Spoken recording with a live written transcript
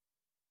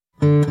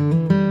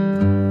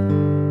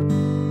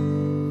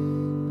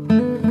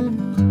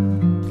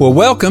Well,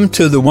 welcome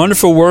to the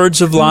Wonderful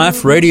Words of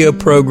Life radio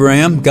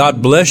program.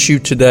 God bless you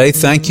today.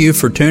 Thank you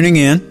for tuning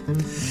in.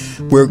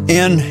 We're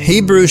in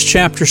Hebrews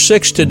chapter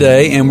 6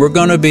 today, and we're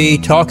going to be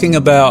talking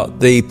about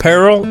the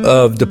peril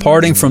of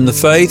departing from the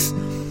faith,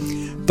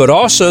 but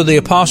also the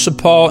Apostle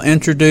Paul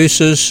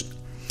introduces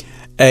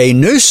a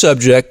new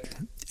subject,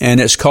 and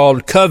it's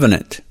called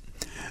covenant.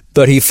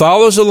 But he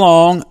follows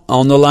along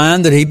on the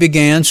line that he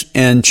begins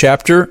in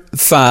chapter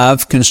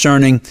 5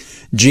 concerning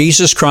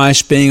Jesus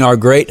Christ being our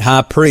great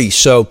high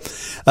priest. So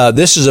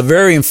this is a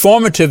very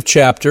informative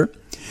chapter,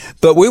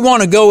 but we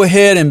want to go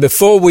ahead, and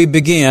before we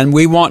begin,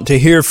 we want to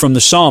hear from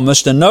the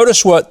psalmist. And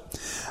notice what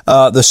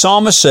the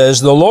psalmist says: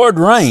 the Lord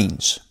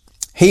reigns.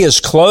 He is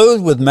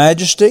clothed with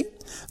majesty.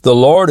 The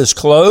Lord is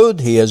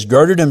clothed. He has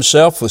girded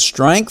himself with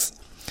strength.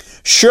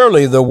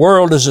 Surely the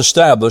world is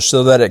established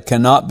so that it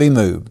cannot be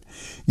moved.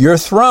 Your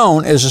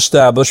throne is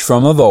established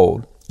from of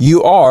old.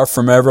 You are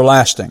from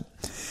everlasting.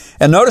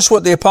 And notice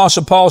what the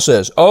Apostle Paul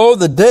says: oh,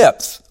 the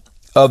depth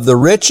of the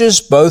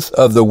riches, both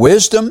of the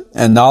wisdom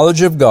and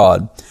knowledge of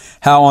God.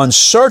 How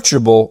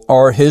unsearchable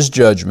are his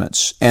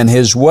judgments, and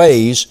his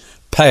ways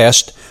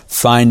past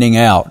finding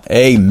out.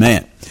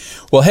 Amen.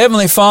 Well,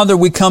 Heavenly Father,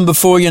 we come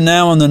before you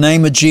now in the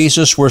name of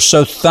Jesus. We're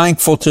so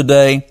thankful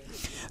today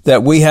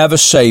that we have a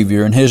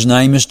Savior, and his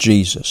name is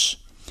Jesus.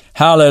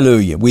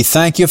 Hallelujah. We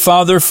thank you,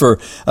 Father, for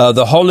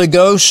the Holy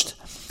Ghost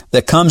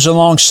that comes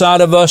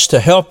alongside of us to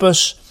help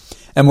us.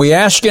 And we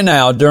ask you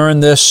now during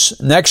this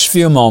next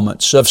few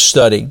moments of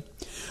study,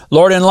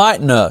 Lord,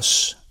 enlighten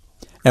us.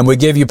 And we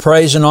give you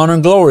praise and honor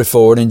and glory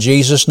for it in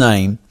Jesus'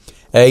 name.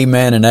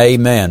 Amen and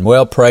amen.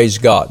 Well, praise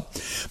God.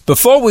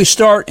 Before we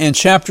start in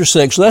chapter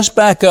 6, let's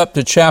back up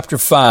to chapter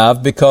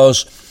 5,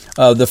 because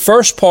the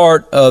first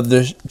part of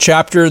the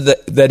chapter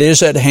that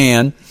is at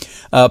hand,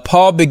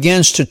 Paul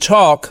begins to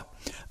talk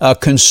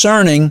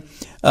concerning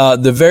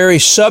the very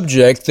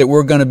subject that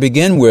we're going to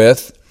begin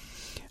with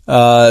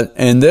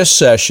in this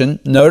session.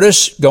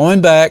 Notice,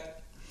 going back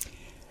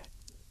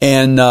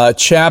in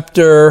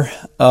chapter,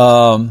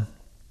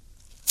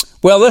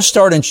 let's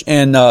start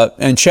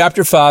in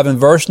chapter 5 and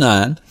verse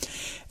 9.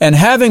 And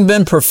having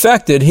been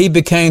perfected, he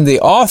became the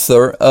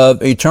author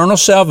of eternal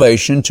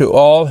salvation to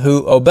all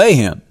who obey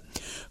him,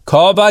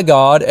 called by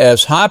God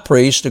as high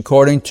priest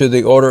according to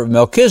the order of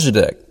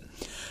Melchizedek,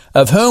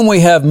 of whom we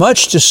have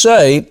much to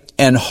say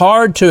and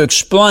hard to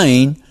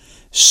explain,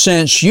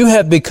 since you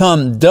have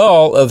become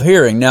dull of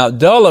hearing. Now,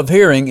 dull of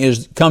hearing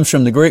comes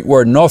from the Greek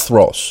word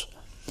nothros,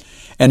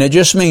 and it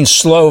just means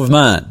slow of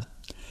mind.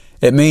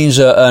 It means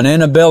an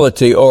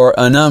inability or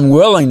an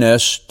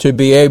unwillingness to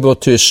be able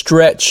to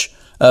stretch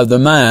the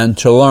mind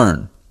to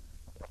learn.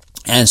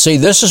 And see,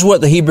 this is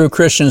what the Hebrew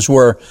Christians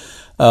were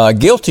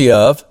guilty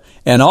of,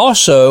 and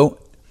also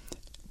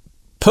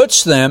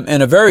puts them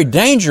in a very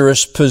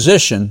dangerous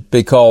position,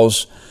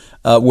 because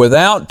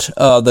without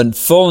the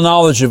full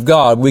knowledge of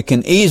God, we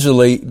can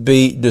easily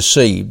be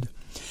deceived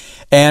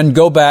and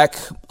go back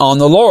on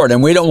the Lord.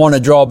 And we don't want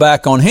to draw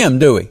back on him,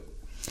 do we?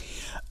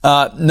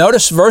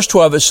 Notice verse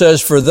 12, it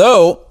says, For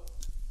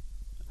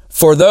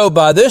though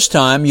by this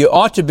time you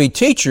ought to be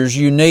teachers,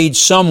 you need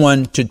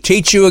someone to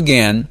teach you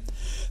again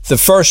the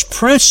first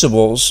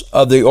principles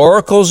of the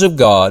oracles of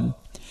God,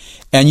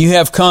 and you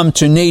have come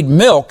to need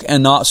milk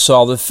and not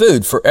solid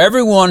food. For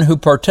everyone who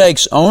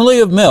partakes only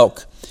of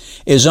milk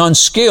is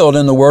unskilled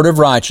in the word of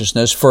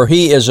righteousness, for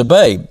he is a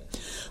babe.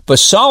 But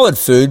solid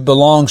food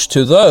belongs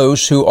to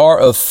those who are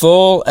of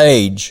full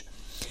age.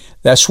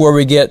 That's where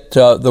we get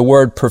the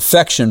word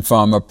perfection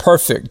from, or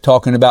perfect,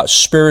 talking about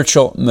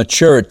spiritual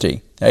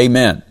maturity.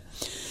 Amen.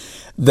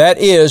 That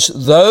is,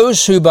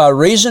 those who by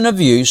reason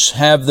of use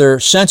have their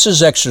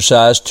senses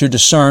exercised to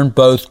discern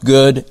both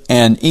good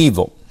and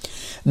evil.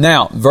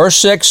 Now,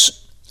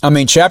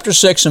 chapter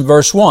 6 and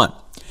verse 1.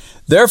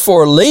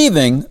 Therefore,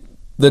 leaving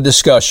the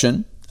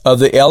discussion of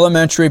the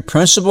elementary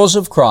principles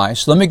of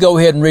Christ, let me go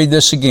ahead and read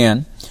this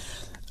again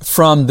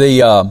from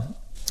the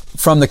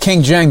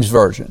King James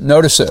Version.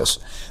 Notice this.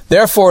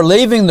 Therefore,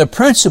 leaving the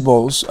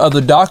principles of the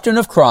doctrine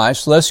of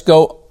Christ, let us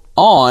go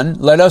on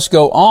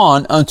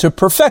unto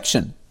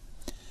perfection.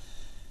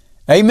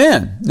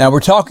 Amen. Now,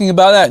 we're talking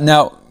about that.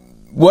 Now,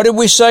 what did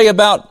we say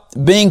about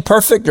being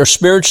perfect or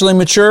spiritually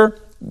mature?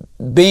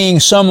 Being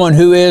someone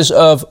who is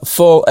of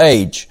full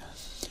age.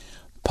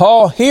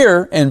 Paul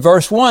here in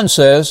verse 1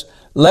 says,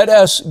 let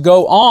us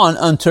go on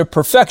unto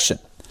perfection.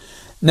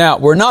 Now,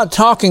 we're not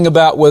talking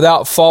about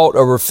without fault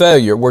or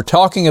failure. We're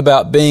talking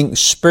about being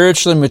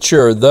spiritually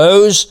mature.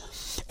 Those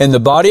in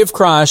the body of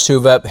Christ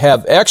who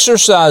have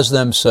exercised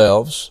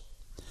themselves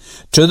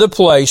to the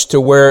place to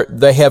where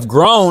they have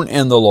grown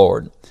in the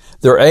Lord.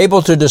 They're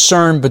able to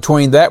discern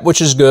between that which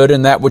is good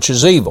and that which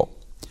is evil.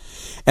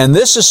 And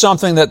this is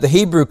something that the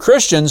Hebrew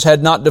Christians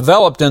had not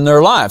developed in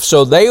their life.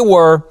 So they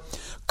were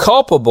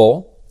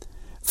culpable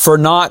for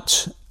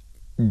not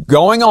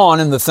going on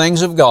in the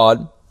things of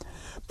God,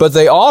 but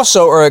they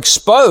also are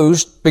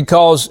exposed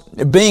because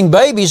being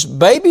babies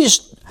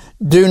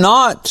do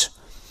not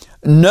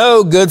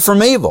know good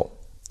from evil.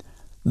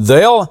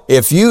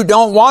 if you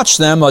don't watch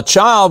them, a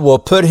child will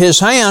put his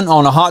hand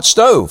on a hot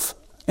stove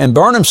and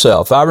burn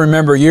himself. I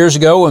remember years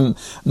ago when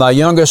my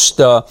youngest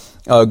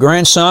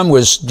grandson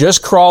was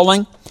just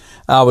crawling.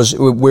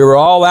 We were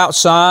all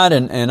outside,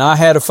 and I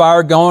had a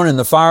fire going in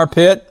the fire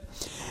pit,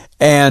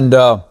 and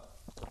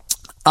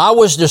I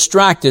was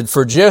distracted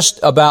for just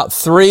about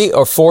 3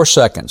 or 4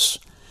 seconds.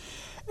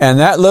 And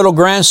that little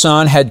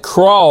grandson had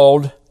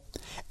crawled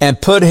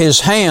and put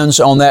his hands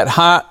on that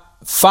hot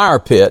fire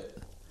pit.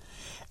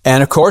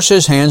 And of course,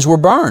 his hands were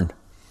burned.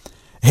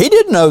 He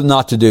didn't know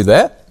not to do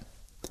that.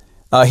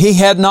 He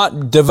had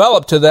not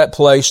developed to that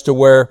place to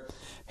where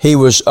he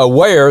was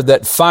aware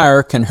that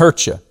fire can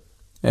hurt you.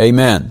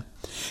 Amen.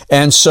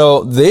 And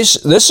so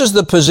this is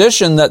the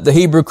position that the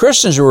Hebrew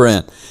Christians were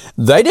in.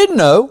 They didn't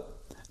know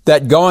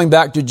that going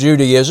back to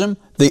Judaism,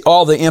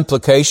 all the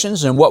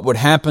implications and what would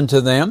happen to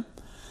them,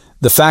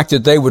 the fact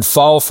that they would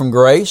fall from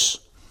grace,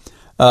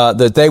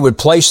 that they would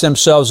place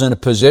themselves in a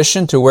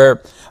position to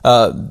where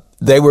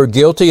they were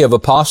guilty of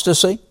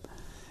apostasy.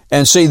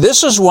 And see,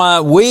 this is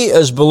why we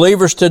as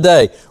believers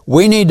today,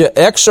 we need to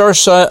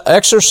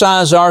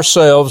exercise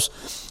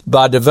ourselves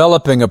by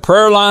developing a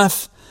prayer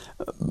life,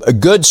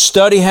 good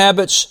study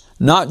habits,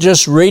 not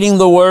just reading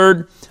the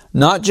Word,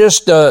 not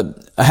just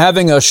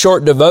having a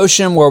short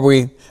devotion where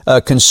we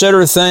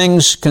consider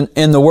things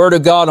in the Word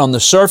of God on the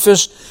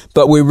surface,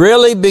 but we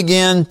really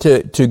begin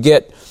to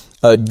get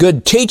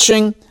good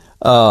teaching,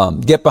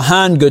 get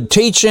behind good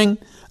teaching,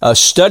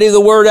 study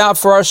the Word out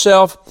for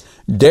ourselves,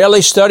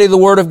 daily study the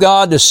Word of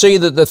God to see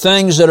that the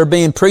things that are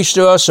being preached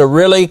to us are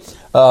really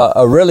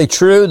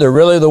true, they're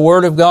really the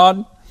Word of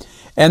God.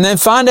 And then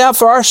find out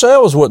for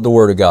ourselves what the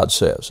Word of God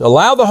says.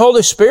 Allow the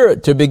Holy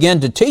Spirit to begin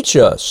to teach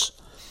us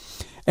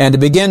and to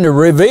begin to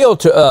reveal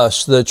to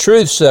us the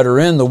truths that are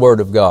in the Word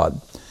of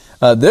God.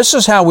 This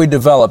is how we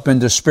develop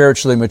into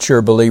spiritually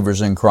mature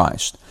believers in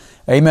Christ.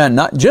 Amen.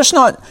 Just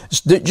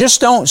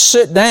don't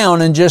sit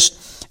down and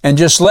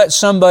just let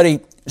somebody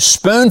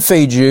spoon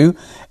feed you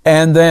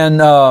and then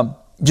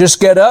just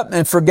get up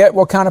and forget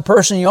what kind of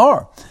person you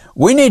are.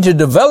 We need to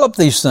develop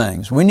these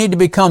things. We need to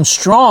become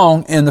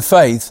strong in the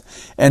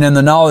faith and in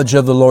the knowledge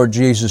of the Lord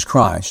Jesus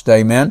Christ.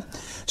 Amen.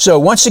 So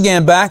once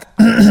again, back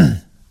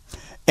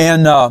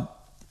in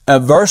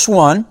verse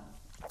 1,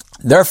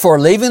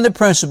 therefore, leaving the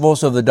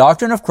principles of the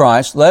doctrine of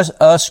Christ, let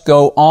us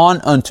go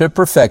on unto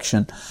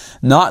perfection,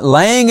 not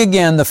laying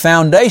again the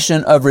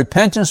foundation of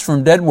repentance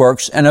from dead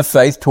works and of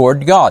faith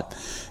toward God.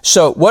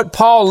 So what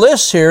Paul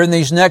lists here in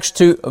these next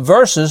 2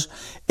 verses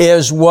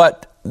is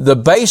what the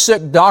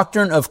basic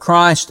doctrine of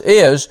Christ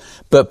is,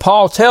 but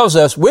Paul tells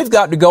us we've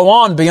got to go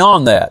on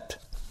beyond that.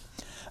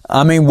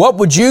 I mean, what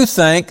would you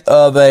think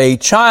of a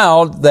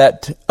child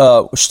that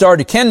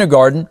started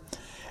kindergarten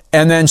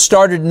and then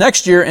started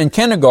next year in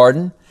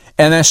kindergarten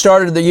and then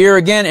started the year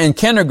again in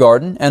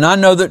kindergarten? And I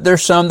know that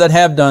there's some that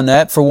have done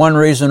that for one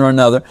reason or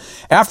another.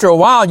 After a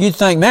while, you'd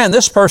think, man,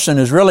 this person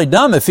is really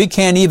dumb if he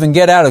can't even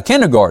get out of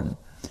kindergarten.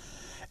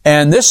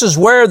 And this is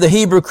where the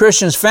Hebrew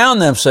Christians found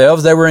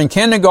themselves. They were in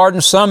kindergarten.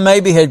 Some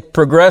maybe had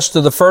progressed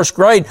to the 1st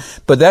grade,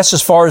 but that's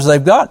as far as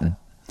they've gotten.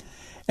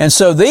 And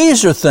so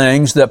these are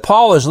things that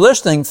Paul is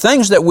listing,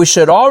 things that we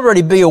should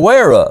already be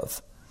aware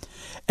of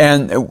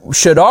and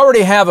should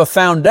already have a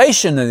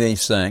foundation in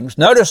these things.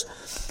 Notice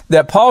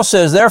that Paul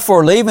says,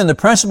 therefore, leaving the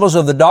principles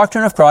of the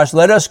doctrine of Christ,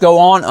 let us go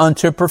on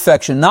unto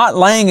perfection, not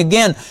laying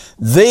again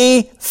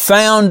the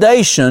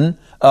foundation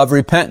of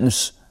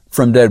repentance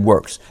from dead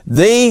works,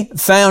 the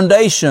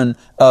foundation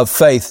of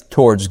faith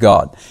towards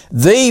God,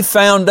 the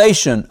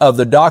foundation of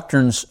the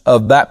doctrines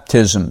of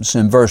baptisms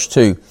in verse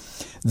 2,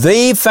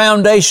 the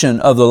foundation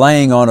of the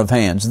laying on of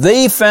hands,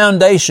 the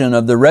foundation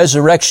of the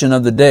resurrection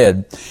of the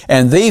dead,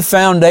 and the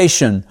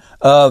foundation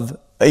of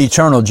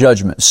eternal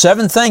judgment.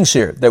 7 things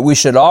here that we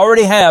should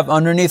already have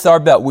underneath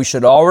our belt. We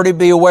should already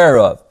be aware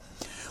of.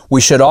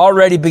 We should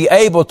already be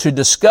able to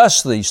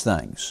discuss these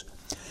things.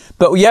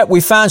 But yet we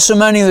find so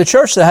many in the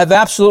church that have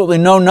absolutely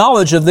no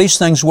knowledge of these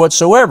things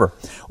whatsoever.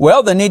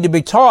 Well, they need to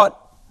be taught,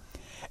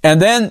 and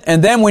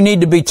then we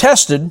need to be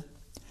tested,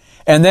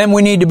 and then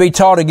we need to be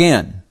taught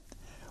again.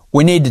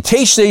 We need to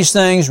teach these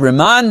things,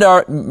 remind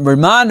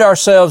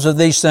ourselves of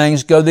these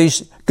things, go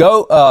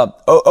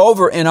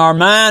over in our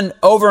mind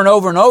over and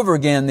over and over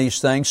again these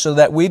things so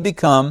that we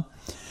become,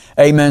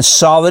 amen,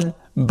 solid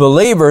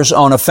believers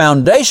on a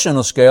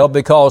foundational scale,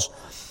 because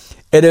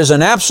it is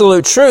an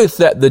absolute truth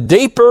that the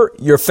deeper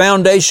your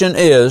foundation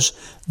is,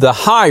 the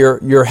higher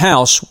your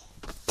house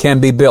can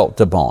be built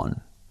upon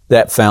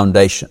that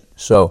foundation.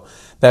 So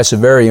that's a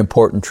very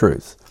important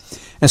truth.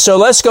 And so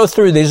let's go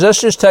through these. Let's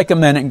just take a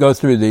minute and go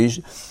through these.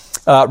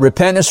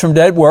 Repentance from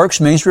dead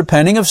works means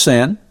repenting of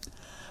sin.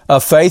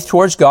 Faith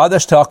towards God,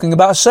 that's talking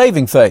about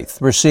saving faith,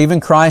 receiving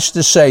Christ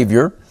as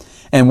Savior.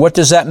 And what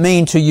does that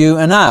mean to you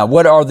and I?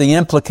 What are the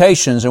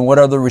implications and what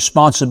are the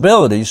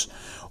responsibilities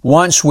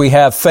once we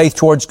have faith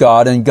towards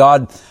God and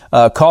God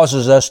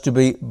causes us to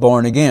be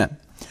born again?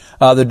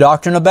 The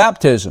doctrine of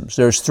baptisms.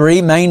 There's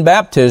 3 main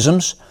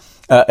baptisms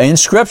in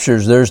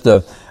Scriptures. There's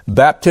the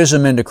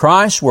baptism into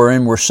Christ,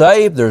 wherein we're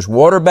saved. There's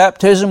water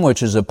baptism,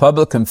 which is a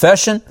public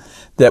confession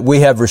that we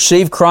have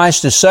received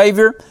Christ as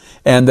Savior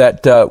and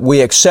that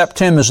we accept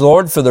Him as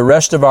Lord for the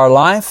rest of our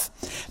life.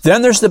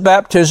 Then there's the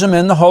baptism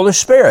in the Holy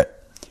Spirit.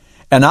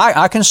 And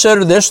I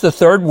consider this the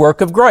third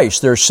work of grace.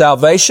 There's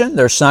salvation,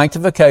 there's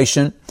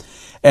sanctification,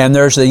 and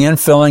there's the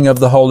infilling of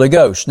the Holy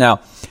Ghost.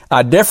 Now,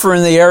 I differ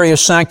in the area of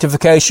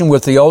sanctification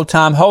with the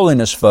old-time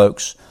holiness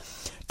folks.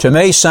 To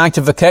me,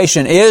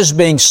 sanctification is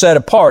being set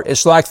apart.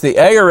 It's like the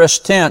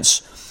aorist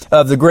tense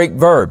of the Greek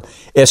verb.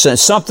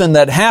 It's something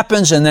that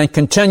happens and then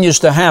continues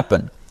to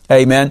happen.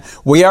 Amen.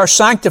 We are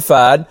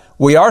sanctified,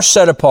 we are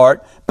set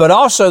apart, but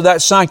also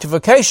that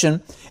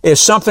sanctification is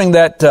something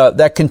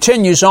that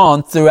continues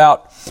on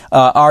throughout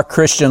our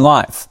Christian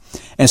life.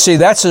 And see,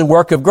 that's a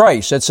work of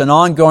grace. It's an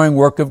ongoing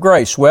work of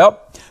grace. Well,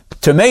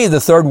 to me, the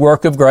third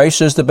work of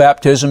grace is the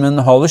baptism in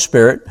the Holy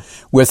Spirit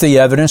with the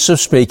evidence of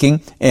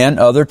speaking in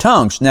other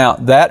tongues. Now,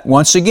 that,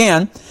 once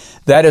again,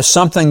 that is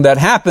something that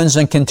happens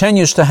and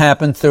continues to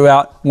happen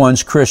throughout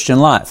one's Christian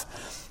life.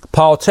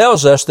 Paul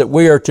tells us that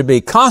we are to be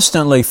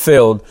constantly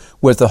filled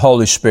with the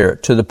Holy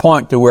Spirit to the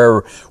point to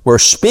where we're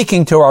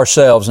speaking to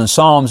ourselves in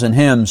psalms and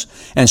hymns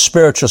and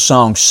spiritual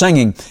songs,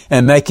 singing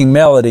and making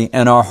melody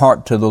in our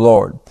heart to the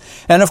Lord.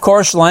 And of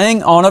course,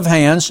 laying on of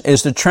hands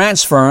is the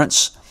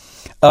transference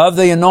of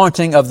the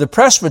anointing of the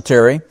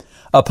presbytery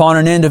upon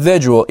an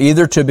individual,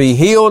 either to be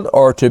healed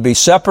or to be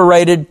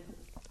separated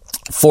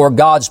for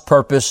God's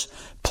purpose,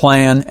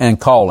 plan, and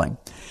calling.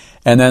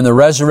 And then the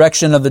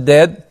resurrection of the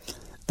dead,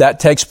 that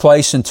takes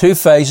place in two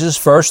phases.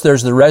 First,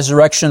 there's the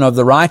resurrection of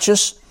the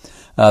righteous.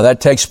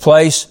 That takes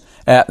place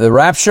at the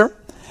rapture.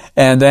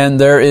 And then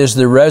there is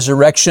the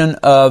resurrection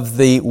of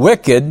the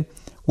wicked,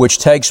 which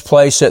takes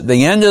place at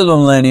the end of the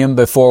millennium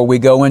before we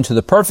go into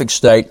the perfect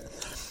state.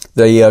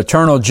 The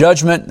eternal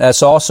judgment,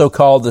 that's also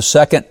called the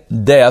second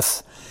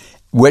death,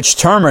 which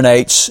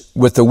terminates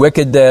with the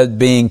wicked dead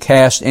being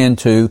cast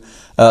into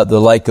the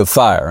lake of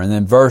fire. And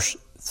then verse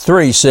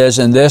 3 says,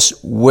 and this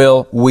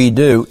will we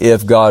do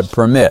if God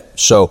permit.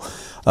 So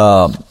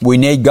we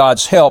need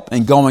God's help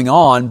in going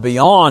on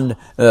beyond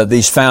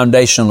these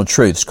foundational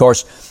truths. Of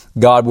course,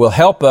 God will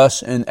help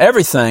us in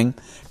everything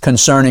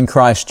concerning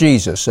Christ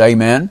Jesus.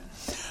 Amen.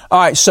 All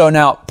right, so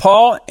now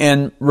Paul,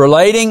 in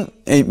relating,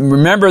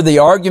 remember the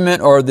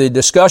argument or the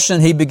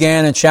discussion he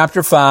began in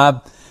chapter 5,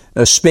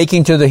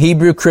 speaking to the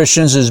Hebrew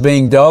Christians as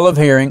being dull of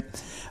hearing,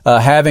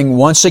 having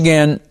once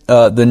again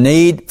the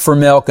need for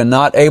milk and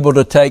not able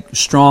to take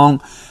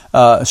strong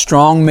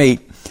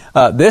meat.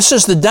 This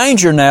is the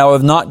danger now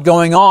of not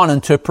going on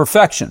into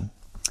perfection.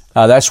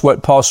 That's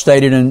what Paul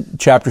stated in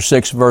chapter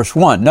 6, verse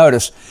 1.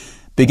 Notice,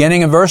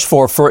 beginning in verse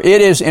 4, for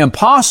it is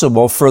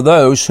impossible for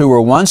those who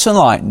were once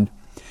enlightened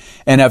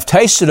and have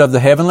tasted of the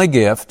heavenly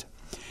gift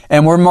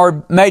and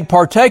were made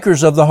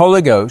partakers of the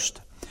Holy Ghost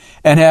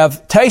and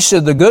have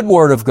tasted the good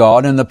word of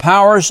God and the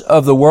powers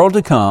of the world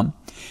to come,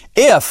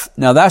 if,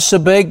 now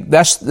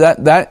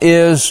that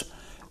is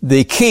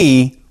the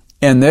key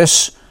in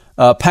this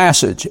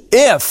passage,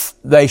 if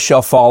they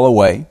shall fall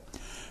away,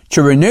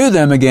 to renew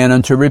them again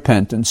unto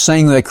repentance,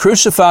 seeing they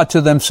crucify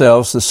to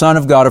themselves the Son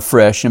of God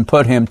afresh and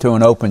put Him to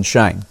an open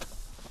shame.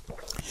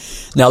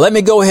 Now let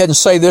me go ahead and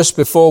say this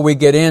before we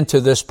get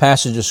into this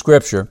passage of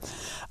Scripture.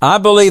 I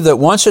believe that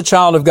once a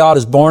child of God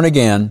is born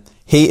again,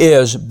 he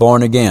is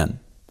born again.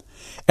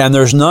 And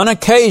there's none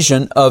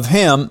occasion of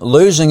him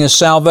losing his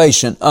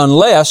salvation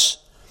unless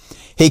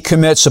he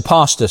commits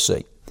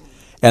apostasy.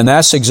 And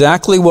that's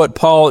exactly what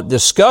Paul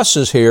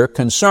discusses here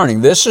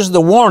concerning. This is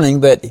the warning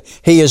that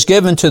he has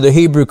given to the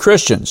Hebrew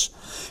Christians,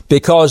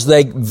 because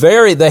they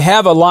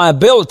have a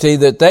liability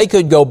that they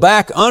could go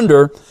back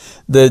under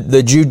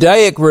the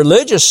Judaic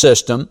religious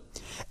system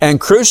and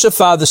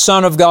crucify the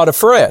Son of God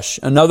afresh.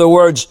 In other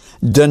words,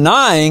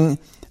 denying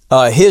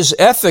His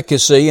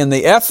efficacy and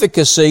the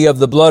efficacy of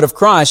the blood of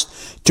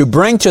Christ to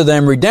bring to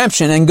them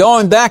redemption, and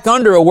going back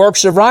under a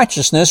works of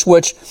righteousness,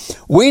 which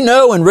we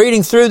know in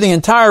reading through the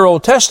entire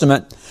Old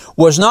Testament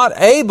was not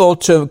able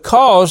to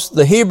cause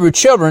the Hebrew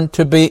children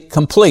to be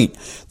complete.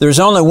 There's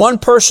only one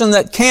person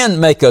that can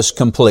make us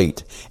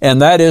complete,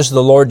 and that is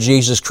the Lord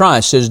Jesus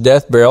Christ, His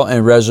death, burial,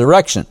 and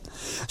resurrection.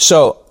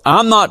 So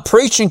I'm not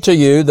preaching to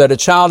you that a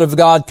child of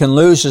God can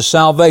lose his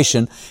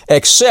salvation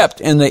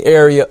except in the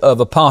area of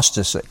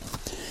apostasy.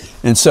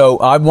 And so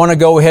I want to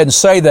go ahead and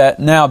say that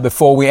now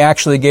before we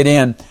actually get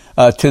in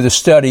to the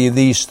study of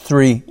these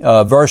three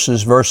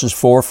verses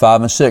 4,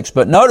 5, and 6.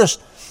 But notice,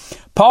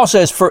 Paul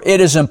says, for it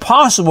is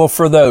impossible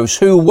for those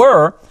who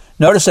were,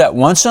 notice that,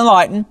 once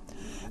enlightened.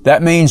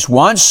 That means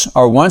once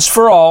or once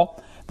for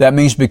all. That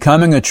means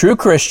becoming a true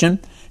Christian,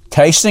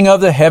 tasting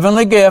of the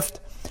heavenly gift.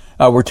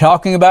 We're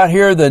talking about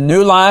here the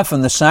new life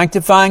and the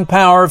sanctifying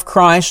power of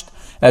Christ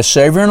as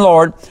Savior and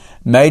Lord,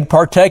 made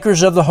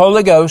partakers of the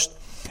Holy Ghost.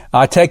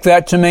 I take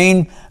that to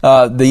mean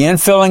the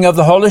infilling of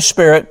the Holy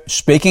Spirit,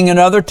 speaking in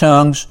other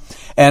tongues,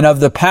 and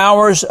of the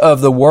powers of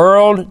the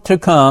world to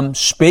come,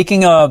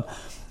 speaking of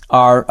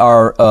our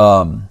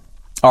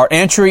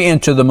entry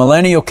into the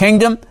millennial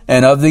kingdom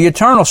and of the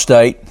eternal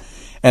state.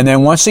 And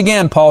then once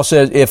again, Paul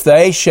says, if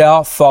they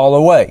shall fall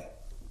away.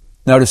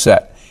 Notice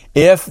that.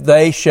 If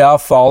they shall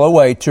fall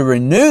away, to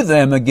renew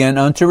them again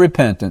unto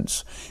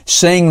repentance,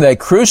 seeing they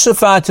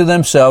crucify to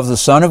themselves the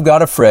Son of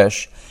God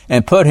afresh,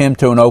 and put him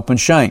to an open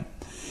shame.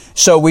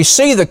 So we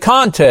see the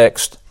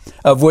context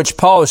of which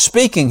Paul is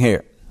speaking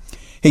here.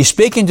 He's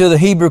speaking to the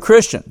Hebrew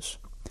Christians,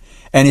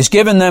 and he's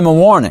giving them a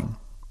warning.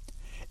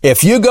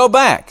 If you go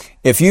back,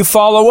 if you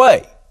fall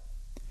away,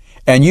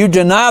 and you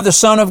deny the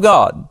Son of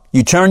God,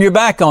 you turn your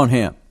back on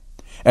him,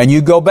 and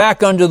you go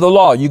back under the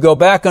law, you go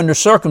back under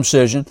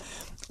circumcision,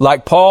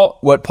 like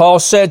what Paul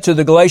said to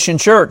the Galatian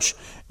church,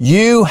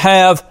 you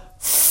have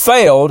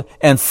failed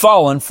and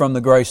fallen from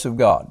the grace of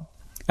God.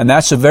 And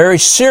that's a very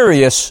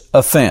serious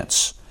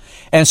offense.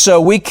 And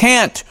so we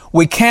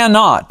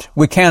cannot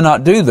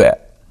do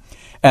that.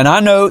 And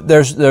I know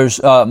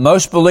there's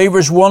most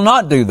believers will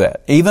not do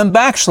that. Even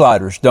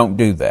backsliders don't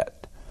do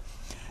that.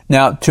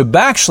 Now, to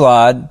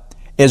backslide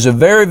is a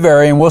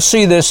very, and we'll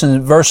see this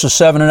in verses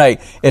 7 and 8,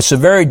 it's a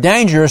very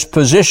dangerous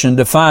position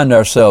to find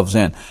ourselves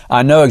in.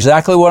 I know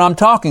exactly what I'm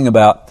talking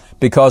about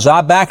because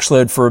I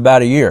backslid for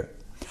about a year.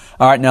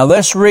 All right, now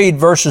let's read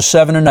verses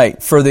 7 and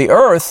 8. For the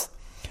earth,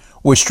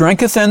 which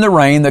drinketh in the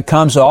rain that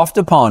comes oft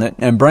upon it,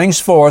 and brings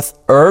forth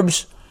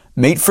herbs,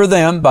 meat for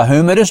them by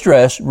whom it is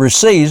dressed,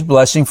 receives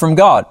blessing from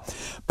God.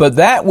 But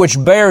that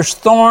which bears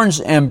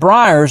thorns and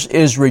briars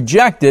is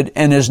rejected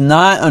and is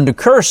nigh unto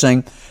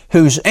cursing,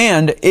 whose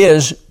end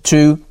is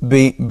to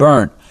be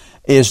burned.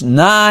 Is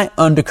nigh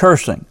unto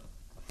cursing.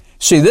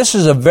 See, this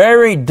is a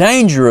very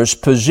dangerous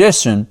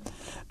position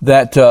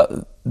that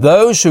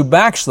those who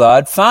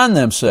backslide find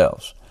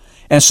themselves.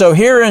 And so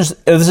here is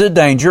the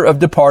danger of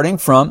departing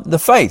from the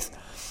faith.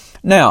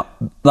 Now,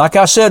 like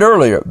I said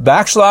earlier,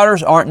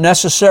 backsliders aren't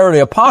necessarily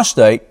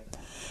apostate.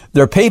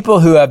 They're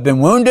people who have been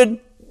wounded,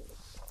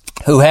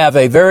 who have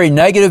a very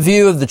negative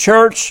view of the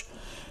church,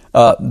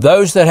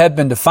 those that have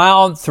been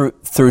defiled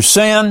through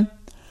sin,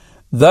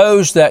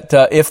 those that,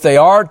 if they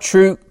are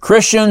true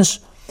Christians,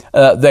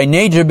 they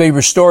need to be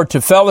restored to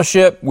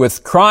fellowship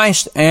with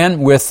Christ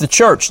and with the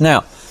church.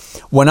 Now,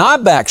 when I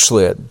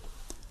backslid,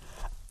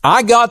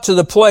 I got to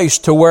the place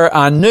to where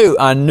I knew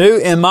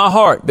in my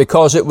heart,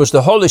 because it was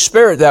the Holy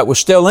Spirit that was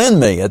still in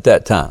me at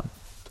that time.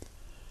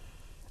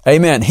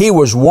 Amen. He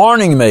was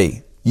warning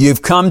me,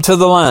 you've come to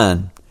the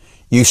line.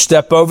 You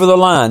step over the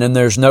line and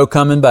there's no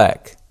coming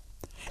back.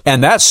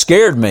 And that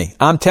scared me.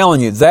 I'm telling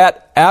you,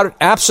 that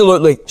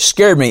absolutely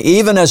scared me.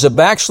 Even as a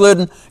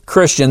backslidden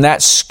Christian,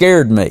 that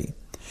scared me.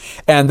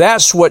 And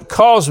that's what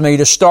caused me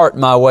to start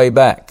my way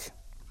back.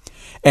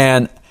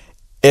 And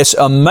it's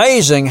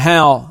amazing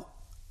how,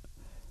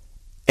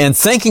 in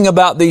thinking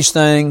about these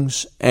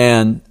things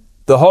and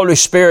the Holy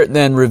Spirit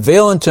then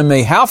revealing to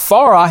me how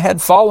far I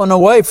had fallen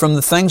away from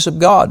the things of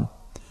God.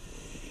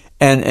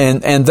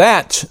 And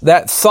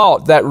that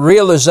thought, that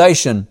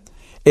realization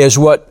is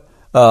what,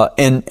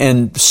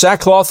 in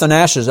sackcloth and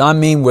ashes, I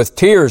mean with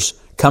tears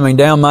coming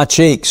down my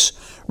cheeks,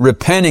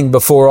 repenting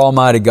before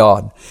Almighty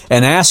God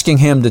and asking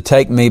Him to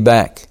take me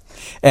back.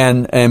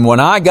 And when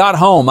I got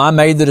home, I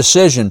made the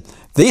decision.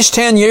 These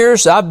 10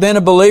 years I've been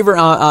a believer.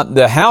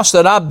 The house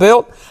that I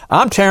built,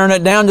 I'm tearing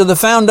it down to the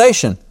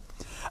foundation.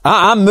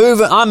 I'm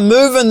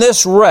moving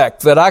this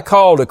wreck that I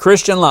called a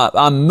Christian life.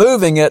 I'm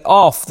moving it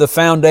off the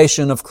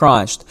foundation of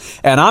Christ.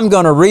 And I'm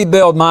going to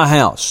rebuild my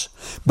house.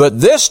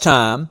 But this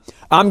time,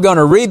 I'm going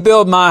to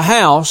rebuild my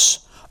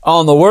house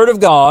on the Word of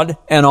God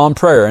and on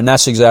prayer. And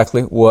that's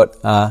exactly what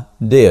I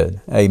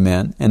did.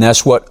 Amen. And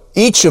that's what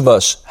each of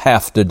us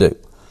have to do.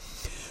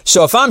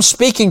 So if I'm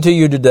speaking to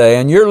you today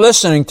and you're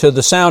listening to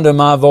the sound of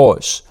my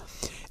voice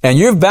and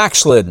you've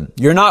backslidden,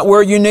 you're not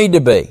where you need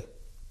to be.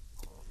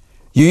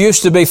 You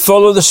used to be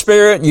full of the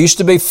Spirit. You used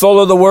to be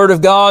full of the Word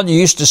of God. You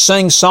used to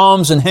sing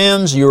psalms and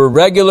hymns. You were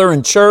regular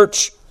in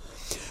church.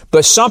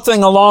 But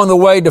something along the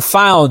way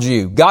defiled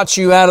you, got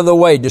you out of the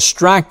way,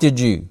 distracted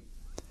you.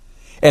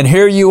 And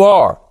here you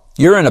are.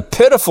 You're in a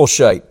pitiful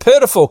shape,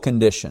 pitiful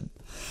condition.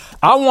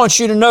 I want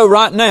you to know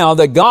right now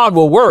that God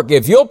will work.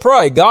 If you'll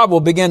pray, God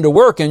will begin to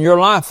work in your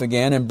life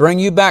again and bring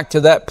you back to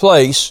that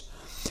place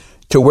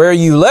to where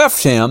you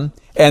left Him,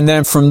 and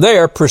then from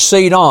there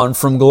proceed on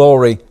from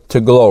glory to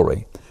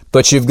glory.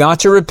 But you've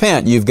got to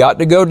repent. You've got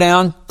to go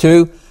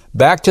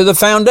back to the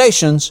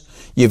foundations.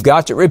 You've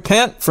got to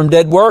repent from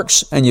dead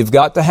works, and you've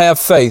got to have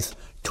faith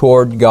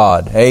toward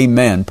God.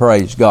 Amen.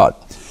 Praise God.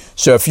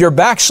 So if you're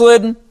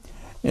backslidden,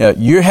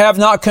 you have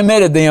not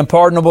committed the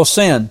unpardonable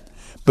sin,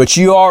 but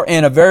you are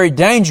in a very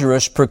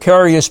dangerous,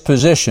 precarious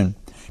position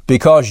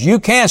because you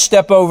can't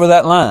step over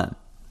that line.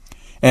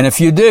 And if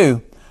you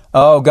do,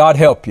 oh, God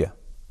help you.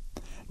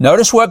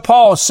 Notice what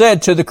Paul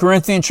said to the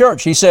Corinthian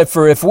church. He said,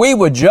 for if we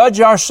would judge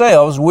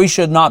ourselves, we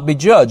should not be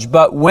judged.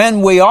 But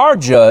when we are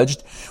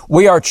judged,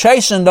 we are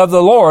chastened of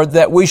the Lord,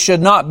 that we should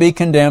not be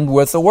condemned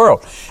with the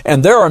world.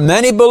 And there are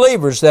many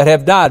believers that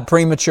have died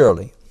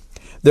prematurely.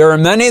 There are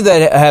many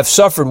that have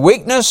suffered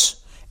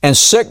weakness and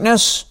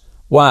sickness.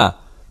 Why?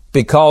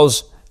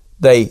 Because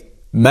they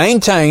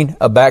maintained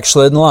a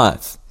backslidden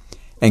life.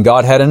 And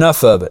God had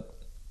enough of it.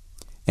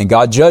 And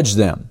God judged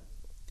them.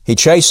 He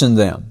chastened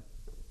them.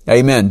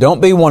 Amen. Don't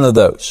be one of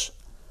those.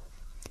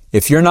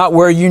 If you're not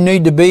where you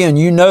need to be and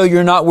you know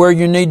you're not where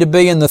you need to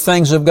be in the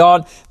things of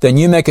God, then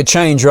you make a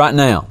change right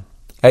now.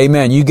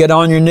 Amen. You get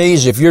on your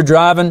knees. If you're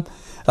driving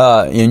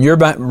and you're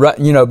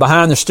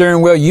behind the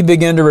steering wheel, you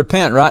begin to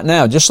repent right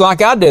now, just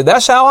like I did.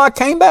 That's how I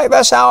came back.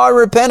 That's how I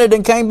repented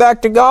and came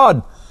back to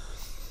God.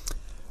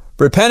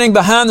 Repenting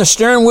behind the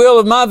steering wheel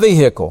of my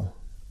vehicle,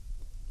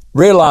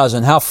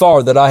 realizing how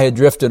far that I had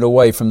drifted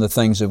away from the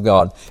things of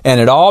God. And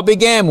it all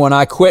began when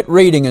I quit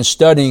reading and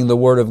studying the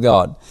Word of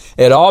God.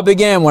 It all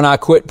began when I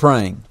quit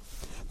praying.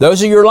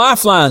 Those are your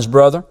lifelines,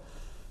 brother,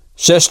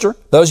 sister.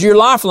 Those are your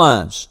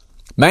lifelines.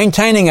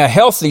 Maintaining a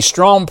healthy,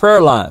 strong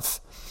prayer life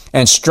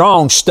and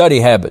strong study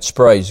habits,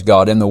 praise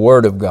God, in the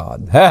Word of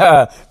God.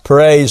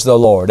 Praise the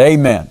Lord.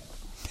 Amen.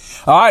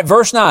 All right,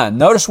 verse 9.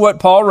 Notice what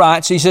Paul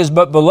writes. He says,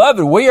 "But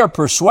beloved, we are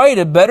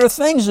persuaded better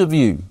things of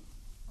you,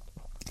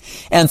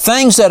 and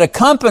things that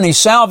accompany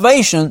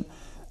salvation,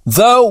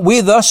 though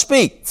we thus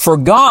speak. For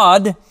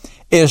God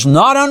is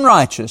not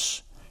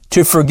unrighteous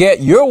to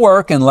forget your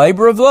work and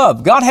labor of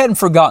love." God hadn't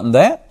forgotten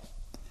that.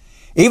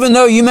 Even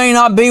though you may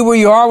not be where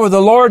you are with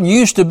the Lord, and you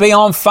used to be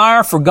on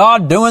fire for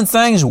God, doing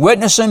things,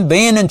 witnessing,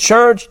 being in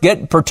church,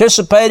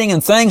 participating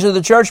in things of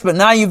the church, but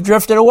now you've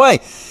drifted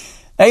away.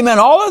 Amen.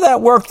 All of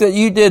that work that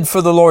you did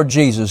for the Lord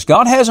Jesus,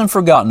 God hasn't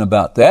forgotten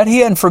about that. He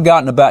hadn't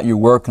forgotten about your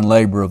work and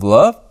labor of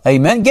love.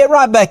 Amen. Get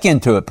right back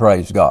into it,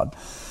 praise God.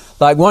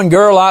 Like one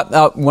girl,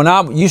 when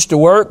I used to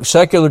work,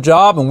 secular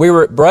job, and we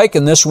were at break,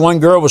 and this one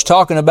girl was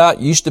talking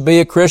about, used to be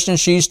a Christian,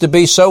 she used to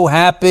be so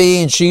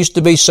happy, and she used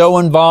to be so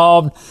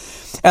involved.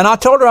 And I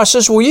told her, I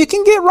says, well, you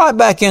can get right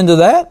back into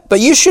that,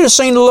 but you should have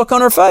seen the look on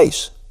her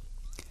face.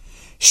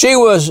 She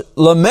was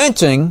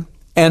lamenting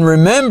and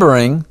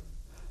remembering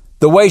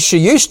the way she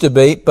used to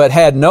be, but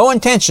had no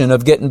intention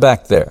of getting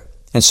back there.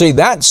 And see,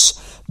 that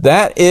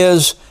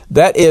is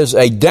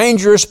a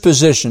dangerous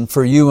position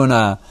for you and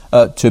I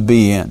to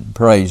be in.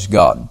 Praise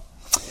God.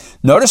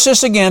 Notice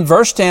this again,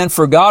 verse 10,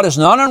 "For God is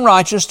not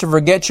unrighteous to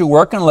forget your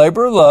work and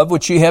labor of love,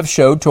 which ye have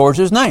showed towards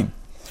His name,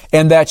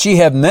 and that ye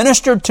have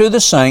ministered to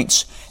the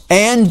saints,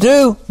 and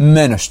do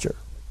minister."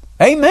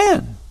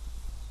 Amen.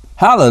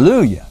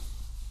 Hallelujah.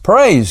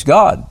 Praise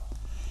God.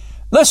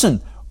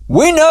 Listen,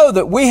 we know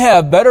that we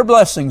have better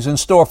blessings in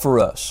store for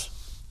us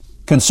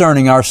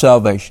concerning our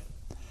salvation.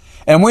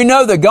 And we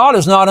know that God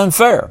is not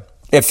unfair.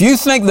 If you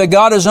think that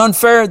God is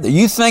unfair, that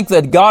you think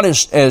that God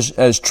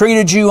has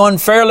treated you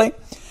unfairly,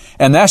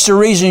 and that's the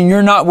reason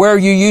you're not where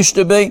you used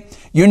to be,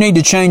 you need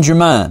to change your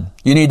mind.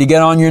 You need to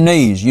get on your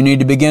knees. You need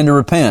to begin to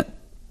repent.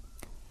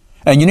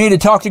 And you need to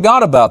talk to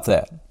God about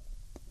that.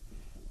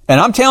 And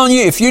I'm telling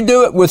you, if you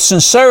do it with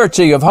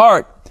sincerity of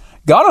heart,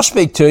 God will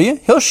speak to you.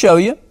 He'll show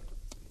you.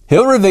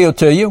 He'll reveal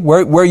to you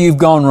where you've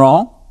gone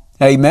wrong.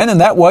 Amen.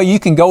 And that way you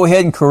can go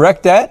ahead and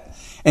correct that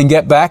and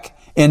get back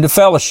into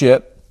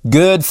fellowship,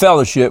 good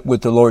fellowship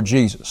with the Lord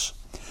Jesus.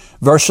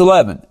 Verse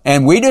 11,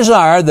 "And we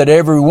desire that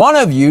every one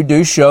of you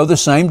do show the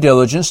same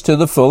diligence to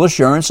the full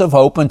assurance of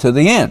hope unto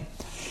the end,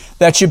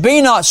 that you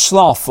be not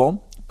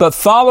slothful, but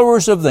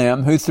followers of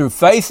them who through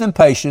faith and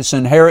patience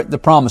inherit the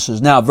promises."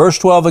 Now, verse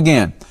 12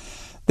 again,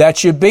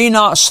 "That you be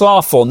not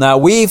slothful." Now,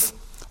 we've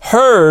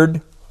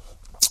heard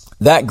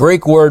that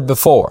Greek word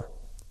before.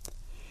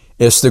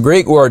 It's the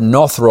Greek word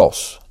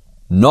nothros.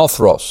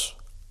 Nothros.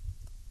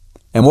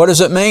 And what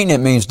does it mean? It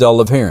means dull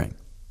of hearing.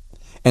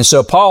 And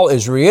so Paul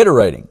is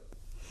reiterating,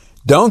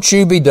 don't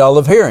you be dull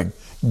of hearing.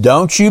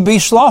 Don't you be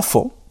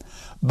slothful,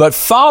 but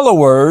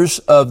followers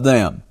of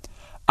them.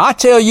 I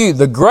tell you,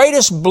 the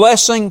greatest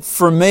blessing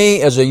for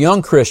me as a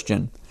young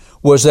Christian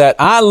was that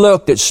I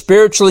looked at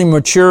spiritually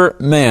mature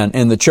men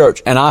in the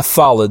church and I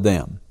followed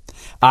them.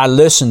 I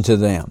listened to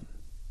them.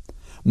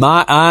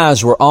 My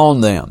eyes were on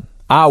them.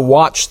 I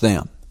watched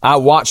them. I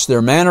watched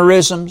their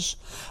mannerisms.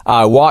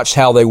 I watched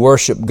how they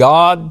worshiped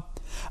God.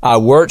 I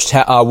watched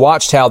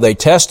how they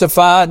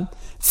testified,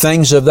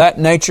 things of that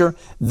nature.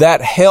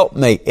 That helped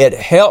me. It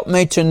helped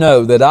me to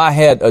know that I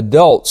had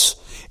adults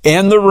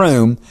in the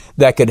room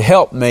that could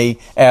help me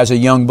as a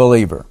young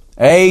believer.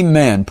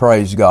 Amen.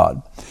 Praise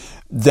God.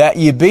 That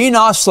ye be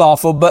not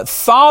slothful, but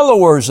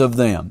followers of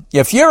them.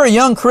 If you're a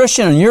young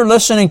Christian and you're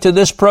listening to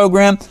this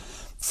program,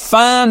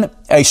 find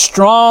a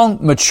strong,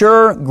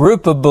 mature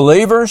group of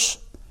believers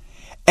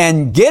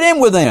and get in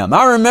with them.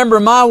 I remember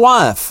my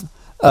wife,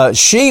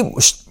 she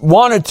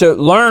wanted to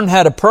learn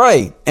how to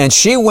pray, and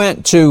she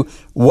went to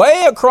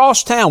way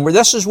across town.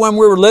 This is when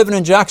we were living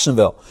in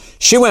Jacksonville.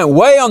 She went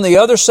way on the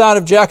other side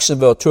of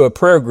Jacksonville to a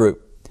prayer group.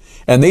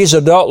 And these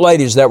adult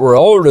ladies that were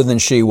older than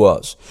she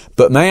was.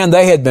 But man,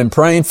 they had been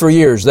praying for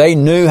years. They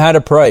knew how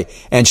to pray.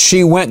 And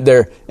she went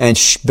there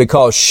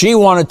because she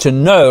wanted to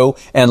know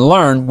and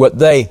learn what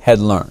they had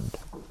learned.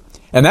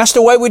 And that's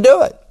the way we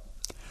do it.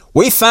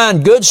 We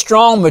find good,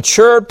 strong,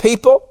 mature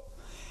people,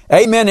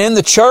 amen, in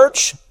the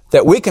church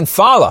that we can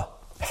follow.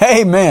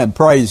 Amen.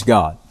 Praise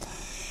God.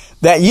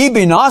 That ye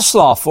be not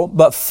slothful,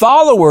 but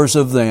followers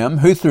of them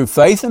who through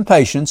faith and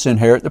patience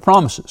inherit the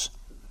promises.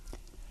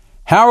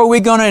 How are we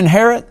going to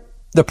inherit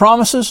the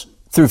promises?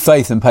 Through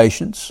faith and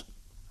patience.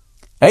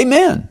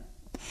 Amen.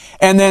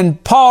 And then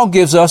Paul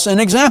gives us an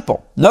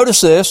example.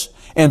 Notice this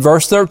in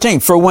verse 13.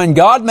 For when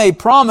God made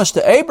promise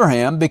to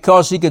Abraham,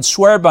 because he could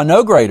swear by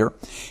no greater,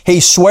 he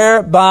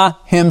sware by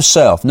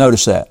himself.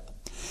 Notice that.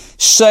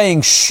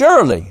 Saying,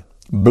 surely,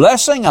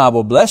 blessing I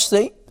will bless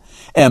thee,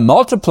 and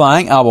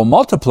multiplying I will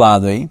multiply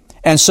thee.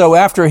 And so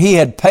after he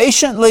had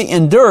patiently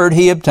endured,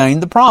 he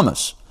obtained the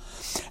promise.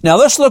 Now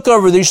let's look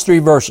over these 3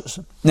 verses.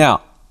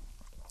 Now,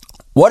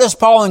 what is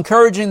Paul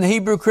encouraging the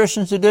Hebrew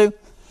Christians to do?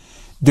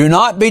 Do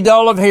not be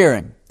dull of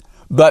hearing,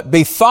 but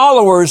be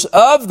followers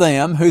of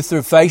them who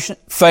through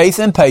faith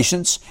and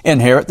patience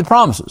inherit the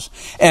promises.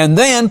 And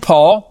then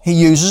Paul, he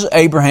uses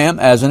Abraham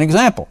as an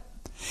example.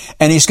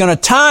 And he's going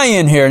to tie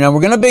in here. Now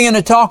we're going to begin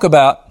to talk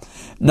about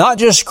not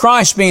just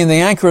Christ being the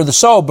anchor of the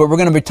soul, but we're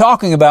going to be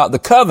talking about the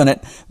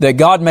covenant that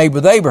God made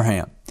with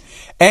Abraham.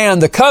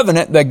 And the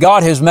covenant that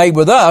God has made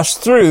with us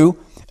through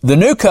the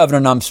new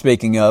covenant I'm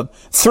speaking of,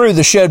 through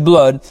the shed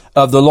blood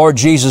of the Lord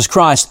Jesus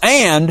Christ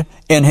and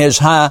in His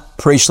high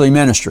priestly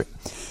ministry.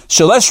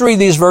 So let's read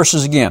these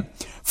verses again.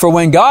 For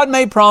when God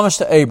made promise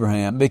to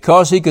Abraham,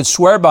 because he could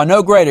swear by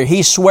no greater,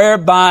 he sware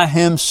by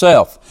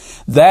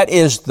himself. That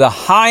is the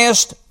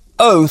highest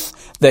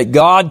oath that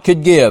God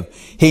could give.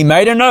 He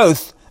made an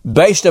oath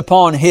based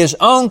upon His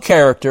own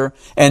character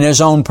and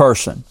His own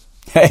person.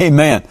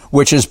 Amen.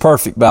 Which is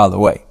perfect, by the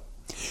way.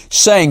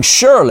 Saying,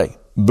 surely,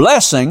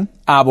 blessing,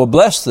 I will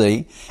bless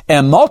thee,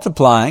 and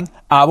multiplying,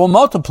 I will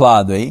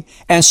multiply thee.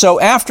 And so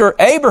after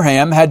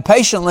Abraham had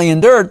patiently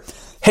endured,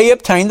 he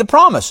obtained the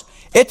promise.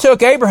 It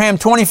took Abraham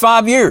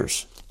 25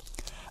 years.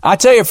 I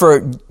tell you,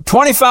 for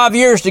 25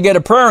 years to get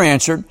a prayer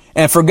answered,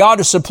 and for God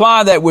to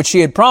supply that which He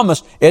had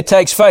promised, it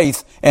takes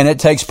faith and it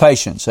takes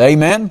patience.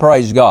 Amen?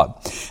 Praise God.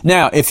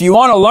 Now, if you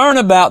want to learn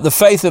about the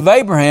faith of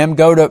Abraham,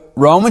 go to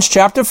Romans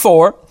chapter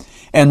 4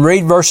 and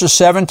read verses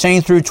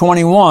 17 through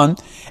 21.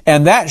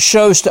 And that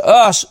shows to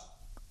us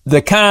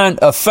the kind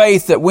of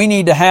faith that we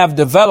need to have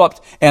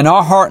developed in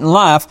our heart and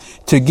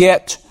life to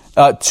get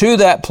to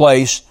that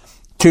place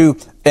to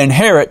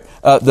inherit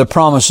the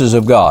promises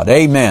of God.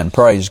 Amen.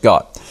 Praise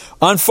God.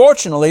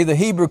 Unfortunately, the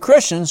Hebrew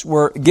Christians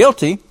were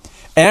guilty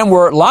and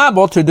were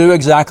liable to do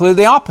exactly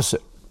the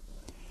opposite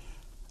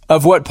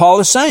of what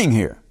Paul is saying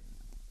here.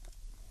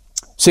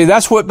 See,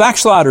 that's what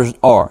backsliders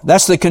are.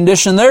 That's the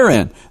condition they're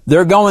in.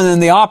 They're going in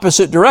the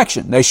opposite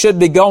direction. They should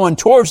be going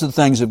towards the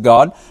things of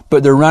God,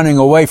 but they're running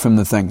away from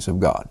the things of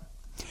God.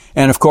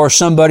 And of course,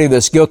 somebody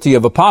that's guilty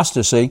of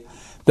apostasy,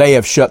 they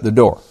have shut the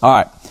door. All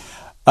right.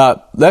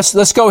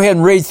 Let's go ahead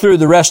and read through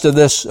the rest of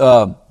this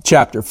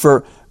chapter.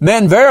 For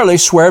men verily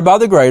swear by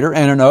the greater,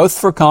 and an oath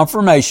for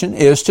confirmation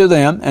is to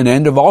them an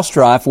end of all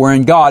strife,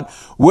 wherein God,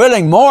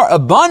 willing more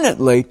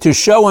abundantly to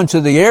show unto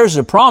the heirs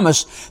of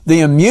promise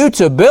the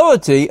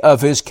immutability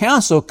of His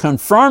counsel,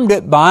 confirmed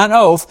it by an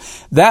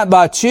oath, that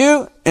by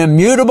 2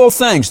 immutable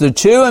things, the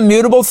 2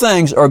 immutable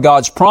things are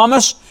God's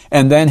promise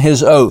and then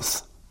His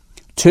oath.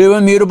 2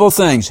 immutable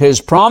things, His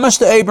promise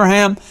to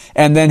Abraham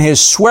and then His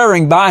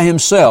swearing by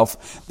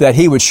Himself that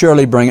He would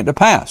surely bring it to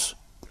pass.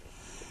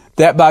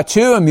 That by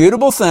 2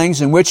 immutable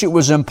things in which it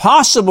was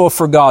impossible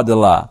for God to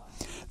lie.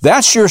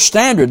 That's your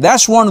standard.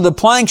 That's one of the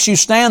planks you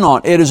stand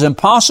on. It is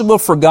impossible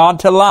for God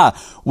to lie.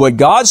 What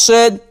God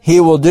said He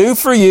will do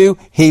for you,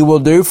 He will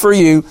do for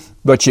you,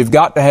 but you've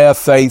got to have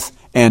faith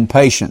and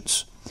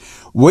patience.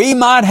 We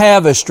might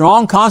have a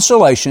strong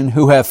consolation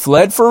who have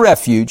fled for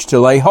refuge to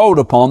lay hold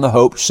upon the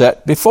hope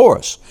set before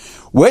us,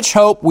 which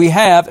hope we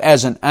have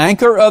as an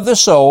anchor of the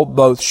soul,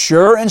 both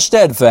sure and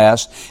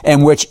steadfast,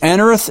 and which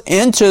entereth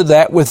into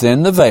that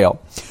within the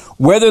veil,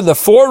 whither the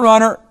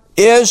forerunner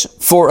is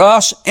for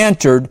us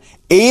entered,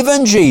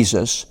 even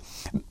Jesus,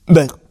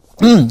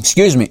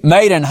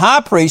 made an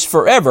high priest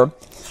forever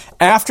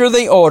after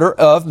the order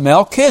of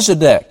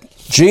Melchizedek.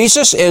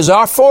 Jesus is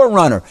our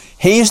forerunner.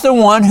 He's the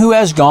one who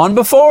has gone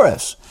before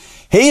us.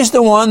 He's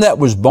the one that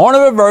was born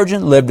of a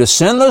virgin, lived a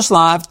sinless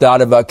life,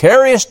 died a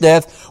vicarious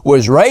death,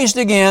 was raised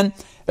again,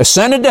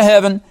 ascended to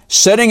heaven,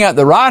 sitting at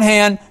the right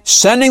hand,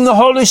 sending the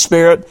Holy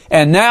Spirit,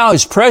 and now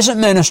His present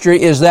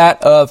ministry is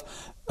that of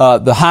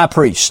the high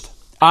priest,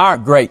 our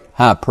great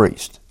high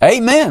priest.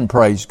 Amen.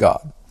 Praise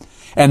God.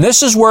 And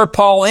this is where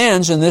Paul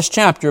ends in this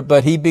chapter,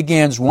 but he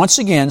begins once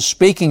again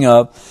speaking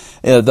of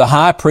the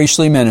high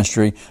priestly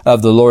ministry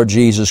of the Lord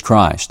Jesus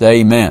Christ.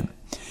 Amen.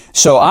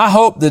 So I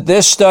hope that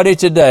this study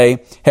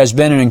today has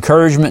been an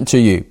encouragement to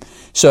you.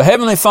 So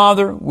Heavenly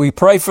Father, we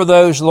pray for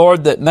those,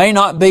 Lord, that may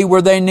not be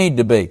where they need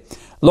to be.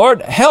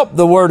 Lord, help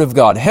the Word of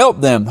God.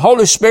 Help them.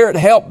 Holy Spirit,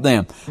 help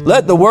them.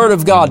 Let the Word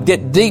of God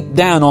get deep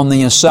down on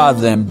the inside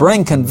of them.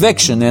 Bring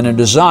conviction and a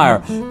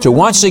desire to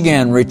once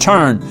again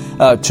return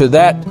to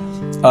that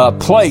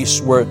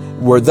place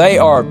where they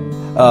are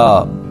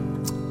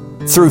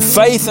through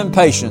faith and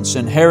patience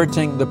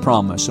inheriting the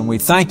promise. And we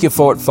thank you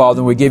for it, Father,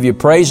 and we give you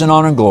praise and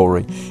honor and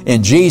glory.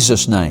 In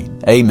Jesus' name,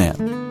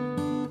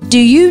 amen. Do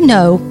you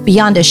know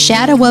beyond a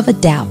shadow of a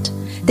doubt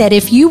that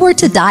if you were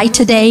to die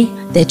today,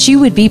 that you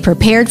would be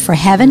prepared for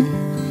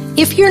heaven?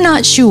 If you're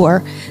not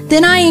sure,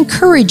 then I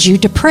encourage you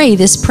to pray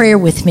this prayer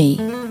with me.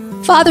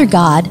 Father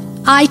God,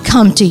 I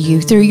come to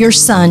you through your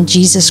Son,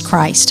 Jesus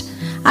Christ.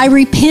 I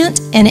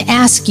repent and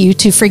ask you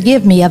to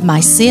forgive me of my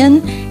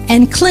sin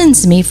and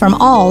cleanse me from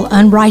all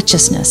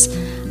unrighteousness.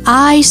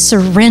 I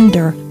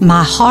surrender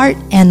my heart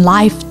and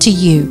life to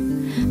you.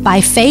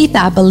 By faith,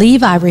 I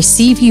believe I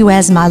receive you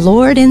as my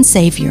Lord and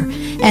Savior,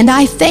 and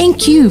I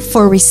thank you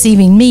for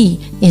receiving me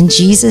in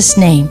Jesus'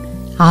 name.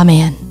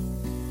 Amen.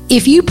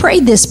 If you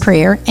prayed this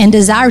prayer and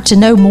desire to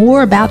know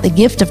more about the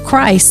gift of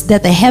Christ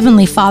that the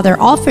Heavenly Father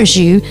offers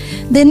you,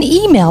 then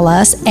email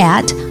us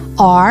at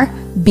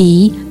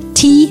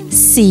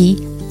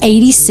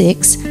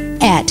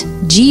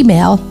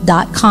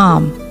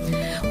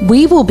rbtc86@gmail.com.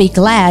 We will be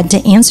glad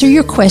to answer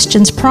your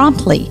questions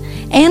promptly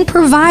and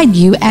provide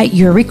you at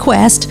your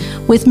request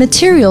with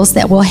materials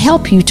that will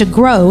help you to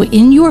grow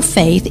in your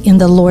faith in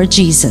the Lord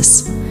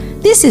Jesus.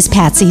 This is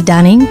Patsy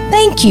Dunning.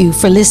 Thank you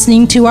for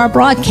listening to our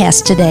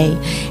broadcast today.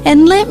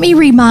 And let me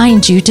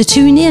remind you to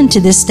tune in to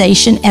this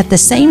station at the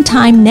same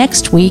time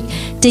next week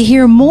to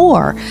hear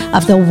more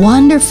of the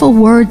wonderful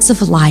words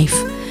of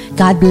life.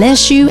 God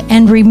bless you,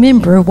 and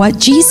remember what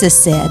Jesus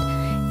said,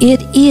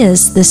 "It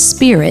is the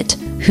Spirit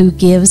who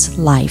gives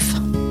life."